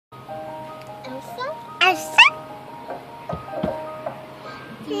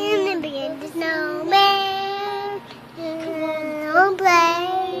the snowman. Don't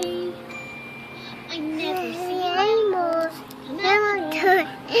play. I never see animals. Never turn.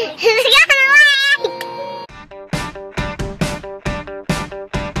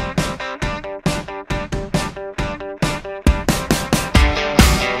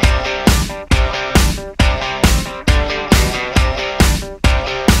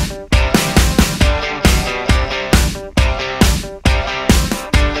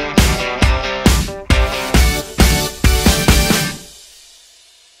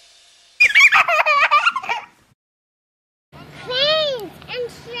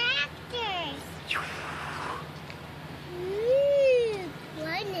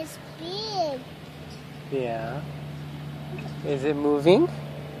 Yeah. Is it moving?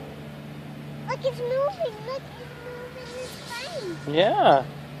 Look, it's moving. Look, it's moving. It's fine. Yeah.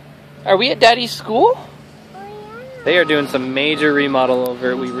 Are we at Daddy's school? Oh, yeah. They are doing some major remodel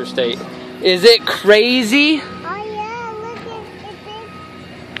over at Weaver State. Is it crazy? Oh, yeah. Look, it's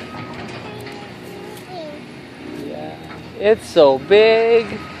moving. Yeah. It's so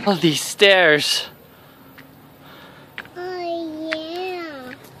big. All these stairs.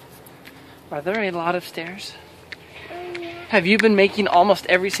 Are there a lot of stairs? Have you been making almost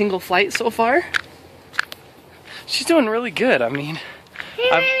every single flight so far? She's doing really good. I mean,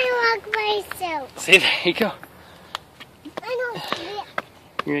 let me walk myself. See, there you go. I don't slip.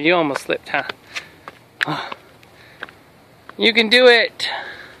 You almost slipped, huh? Oh. You can do it.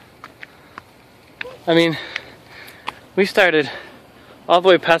 I mean, we started all the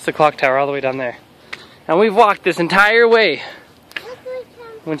way past the clock tower, all the way down there. And we've walked this entire way.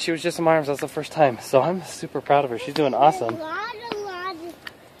 When she was just in my arms, that was the first time. So I'm super proud of her. She's doing awesome. A lot of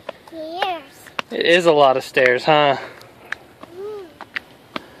stairs. It is a lot of stairs, huh? I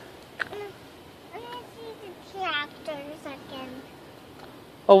want to see the tractors again.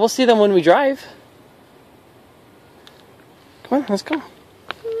 Oh, we'll see them when we drive. Come on, let's go.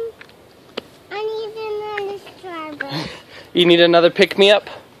 I need another strawberry. You need another pick-me-up?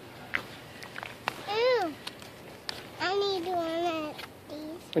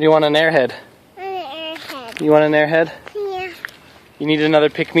 Or do you want an airhead? An airhead. You want an airhead? Yeah. You need another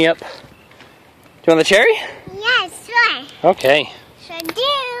pick-me-up? Do you want the cherry? Yes, sure. Okay. Sure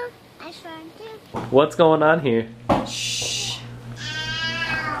do. I sure do. What's going on here? Shh.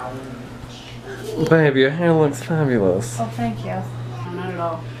 Babe, your hair looks fabulous. Oh, thank you. Not at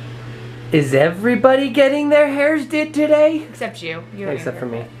all. Is everybody getting their hairs did today? Except you. Except for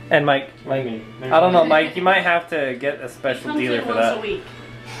me. And Mike. I don't know, Mike. You might have to get a special dealer for that. Once a week.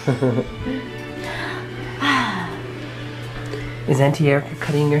 Is Auntie Erica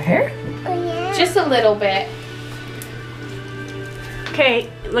cutting your hair? Oh, yeah. Just a little bit. Okay,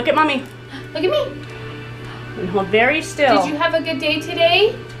 look at mommy. Look at me. And hold very still. Did you have a good day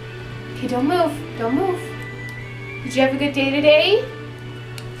today? Okay, don't move. Don't move. Did you have a good day today?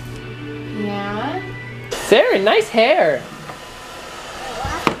 Yeah. Sarah, nice hair.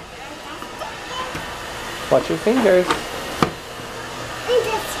 Watch your fingers.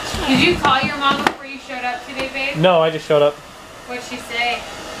 Did you call your mom before you showed up today, babe? No, I just showed up. What'd she say?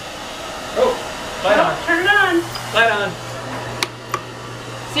 Oh, light on. Turn it on. Light on.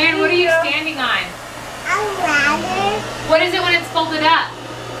 Sarah, what are you standing on? A ladder. What is it when it's folded up?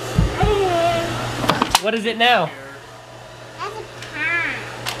 What is it now? That's a pie.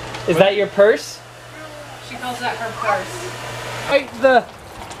 Is that your purse? She calls that her purse. Wait,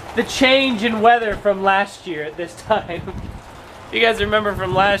 the change in weather from last year at this time. You guys remember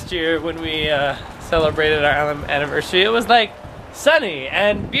from last year when we celebrated our anniversary, it was like sunny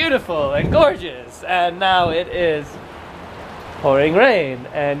and beautiful and gorgeous, and now it is pouring rain,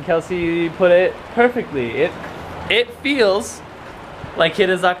 and Kelsey put it perfectly. It feels like it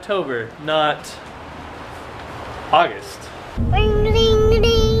is October, not August. Ring, ring,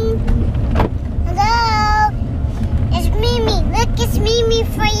 ring. Hello. It's Mimi. Look, it's Mimi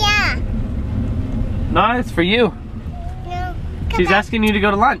for ya. No, it's for you. No. She's asking you to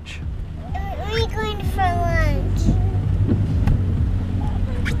go to lunch. We're going for lunch.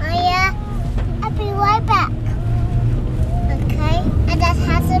 Oh yeah? I'll be right back. Okay? I just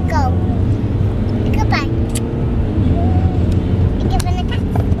have to go. Goodbye.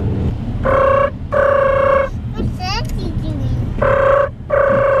 What's Daddy doing?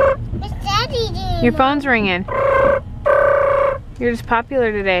 What's Daddy doing? Your phone's ringing. You're just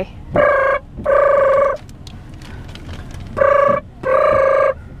popular today.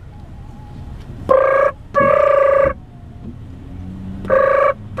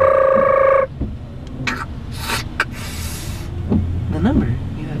 The number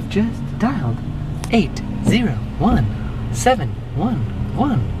you have just dialed,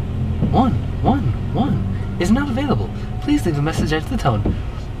 801-711, 111 is not available. Please leave a message after the tone.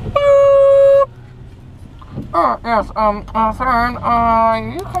 Yes, Farron,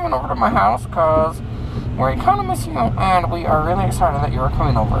 you coming over to my house? Cause we kind of miss you, and we are really excited that you are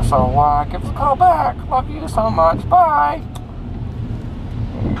coming over. So, give us a call back. Love you so much. Bye.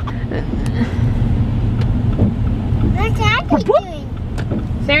 What's Daddy doing?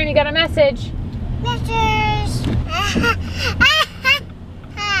 Saren, you got a message. Message.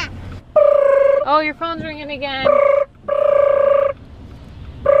 Oh, your phone's ringing again.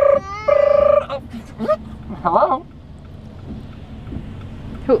 Hello?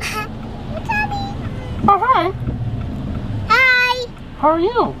 Who? Daddy. Oh, hi. Hi. How are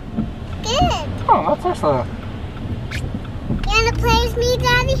you? Good. Oh, that's excellent. You wanna play with me,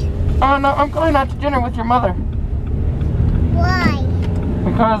 Daddy? Oh, no, I'm going out to dinner with your mother. Why?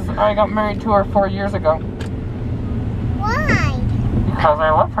 Because I got married to her 4 years ago. Why? Because I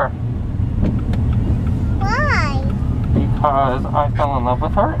love her. Why? Because I fell in love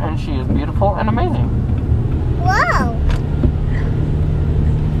with her, and she is beautiful and amazing. Whoa.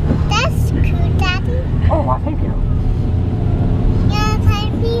 That's cool, Daddy. Oh, well, thank you. You wanna play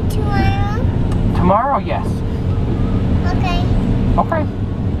with me tomorrow? Tomorrow, yes. Okay. Okay.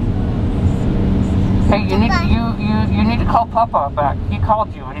 Hey, you need to call Papa back. He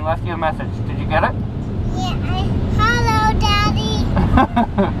called you and he left you a message. Did you get it? Yeah, hello, Daddy.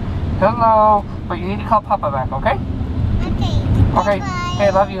 Hello. But you need to call Papa back, okay? Okay. Okay. Bye.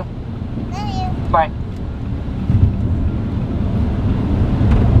 Hey, love you. Love you. Bye.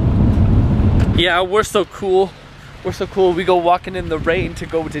 Yeah, we're so cool. We're so cool. We go walking in the rain to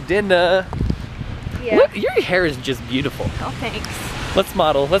go to dinner. Yeah. Look, your hair is just beautiful. Oh, thanks. Let's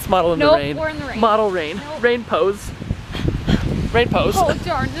model in the Nope, rain. we're in the rain. Model rain. Nope. Rain pose. Rain pose. Oh,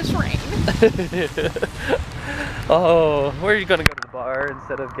 darn this rain. Oh, we're gonna go to the bar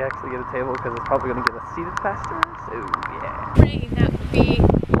instead of actually get a table because it's probably gonna get us seated faster. So yeah. Rain, that would be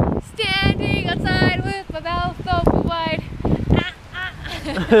standing outside with my mouth open wide.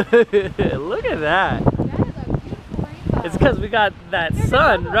 Look at that. That is a beautiful rainbow. It's because we got that There's a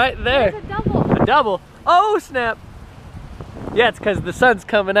sun double. right there. There's a double. A double. Oh snap. Yeah, it's because the sun's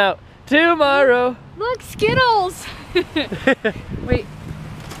coming out tomorrow. Look, Skittles. Wait.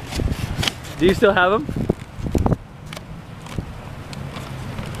 Do you still have them?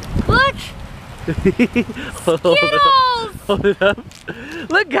 Look. Skittles. Hold it up.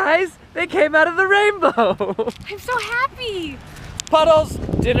 Look, guys, they came out of the rainbow. I'm so happy. Puddles,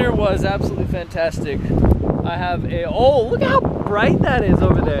 dinner was absolutely fantastic. I have oh, look how bright that is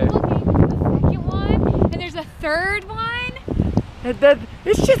over there. Looking for the second one, and there's a third one. And then,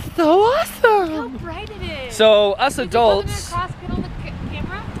 it's just so Look how awesome. bright it is. So us Did adults, you put it across on the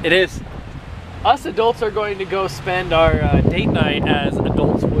camera? it is. Us adults are going to go spend our date night as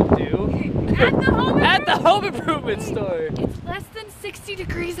adults would do At the home improvement store. It's less than 60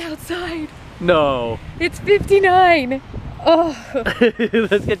 degrees outside. No. It's 59. Oh.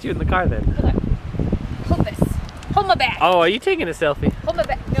 Let's get you in the car then. Hold this. Hold my back. Oh, are you taking a selfie? Hold my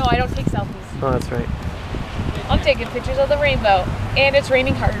back. No, I don't take selfies. Oh, that's right. I'm taking pictures of the rainbow. And it's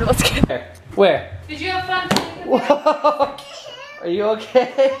raining harder. Let's get there. Where? Did you have fun? Whoa. Are you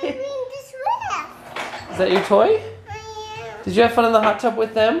okay? This way. Is that your toy? Did you have fun in the hot tub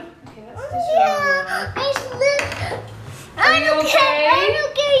with them? Yeah. Are you okay? I'm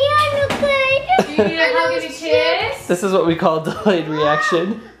okay. Do you need a hug and a kiss? This is what we call delayed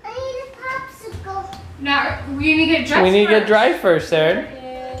reaction. I need a popsicle. No, we need to get dressed. We need to get dry first, Aaron.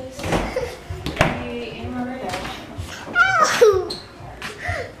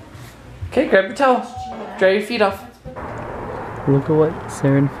 Okay, grab your towel. Dry your feet off. Look at what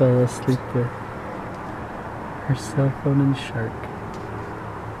Saren fell asleep with. Her cell phone and shark.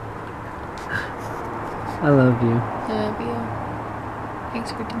 I love you. Love you.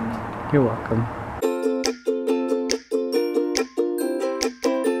 Thanks for doing it. You're welcome.